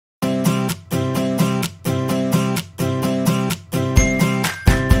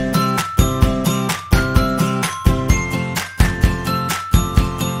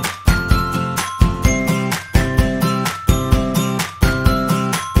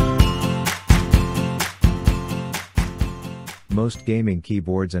Most gaming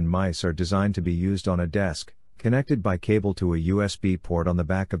keyboards and mice are designed to be used on a desk, connected by cable to a USB port on the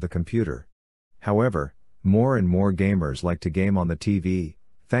back of the computer. However, more and more gamers like to game on the TV,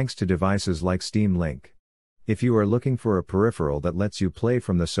 thanks to devices like Steam Link. If you are looking for a peripheral that lets you play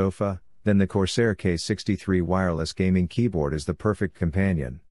from the sofa, then the Corsair K63 Wireless gaming keyboard is the perfect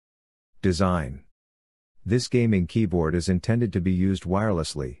companion. Design. This gaming keyboard is intended to be used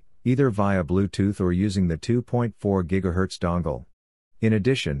wirelessly, either via Bluetooth or using the 2.4 GHz dongle. In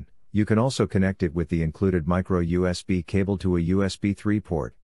addition, you can also connect it with the included micro USB cable to a USB 3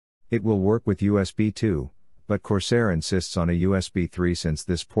 port. It will work with USB 2, but Corsair insists on a USB 3 since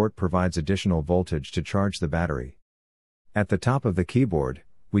this port provides additional voltage to charge the battery. At the top of the keyboard,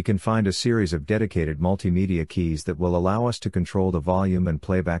 we can find a series of dedicated multimedia keys that will allow us to control the volume and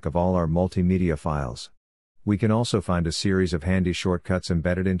playback of all our multimedia files. We can also find a series of handy shortcuts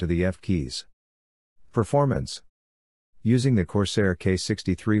embedded into the F keys. Performance. Using the Corsair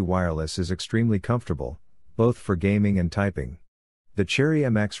K63 Wireless is extremely comfortable, both for gaming and typing. The Cherry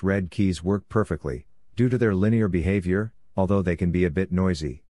MX Red keys work perfectly, due to their linear behavior, although they can be a bit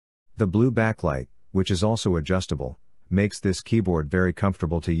noisy. The blue backlight, which is also adjustable, makes this keyboard very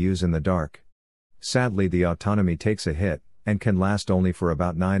comfortable to use in the dark. Sadly, the autonomy takes a hit, and can last only for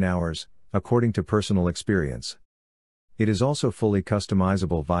about 9 hours, according to personal experience. It is also fully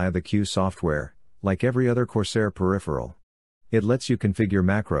customizable via the Q software, like every other Corsair peripheral. It lets you configure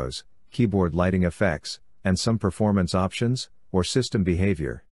macros, keyboard lighting effects, and some performance options, or system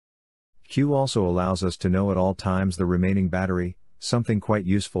behavior. Q also allows us to know at all times the remaining battery, something quite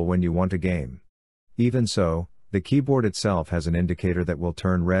useful when you want to game. Even so, the keyboard itself has an indicator that will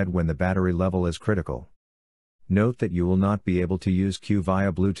turn red when the battery level is critical. Note that you will not be able to use Q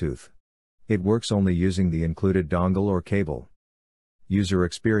via Bluetooth. It works only using the included dongle or cable. User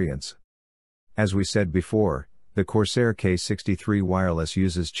experience. As we said before, the Corsair K63 Wireless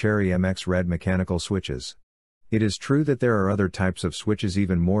uses Cherry MX Red mechanical switches. It is true that there are other types of switches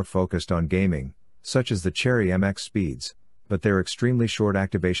even more focused on gaming, such as the Cherry MX Speeds, but their extremely short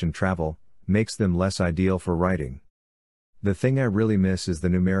activation travel makes them less ideal for writing. The thing I really miss is the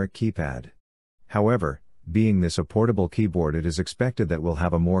numeric keypad. However, being this a portable keyboard, it is expected that we'll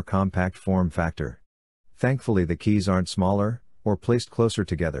have a more compact form factor. Thankfully, the keys aren't smaller, or placed closer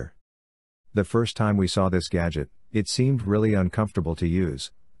together. The first time we saw this gadget, it seemed really uncomfortable to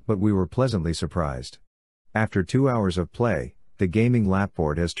use, but we were pleasantly surprised. After 2 hours of play, the gaming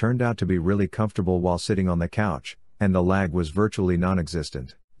lapboard has turned out to be really comfortable while sitting on the couch, and the lag was virtually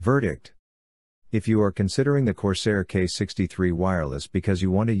non-existent. Verdict. If you are considering the Corsair K63 Wireless because you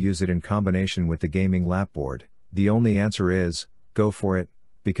want to use it in combination with the gaming lapboard, the only answer is, go for it,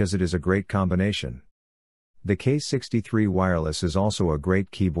 because it is a great combination. The K63 Wireless is also a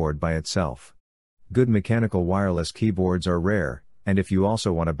great keyboard by itself. Good mechanical wireless keyboards are rare, and if you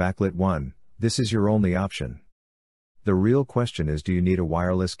also want a backlit one, this is your only option. The real question is, do you need a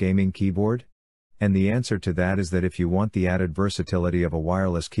wireless gaming keyboard? And the answer to that is that if you want the added versatility of a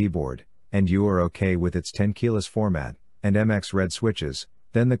wireless keyboard, and you are okay with its 10 keyless format, and MX Red switches,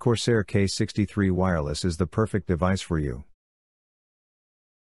 then the Corsair K63 Wireless is the perfect device for you.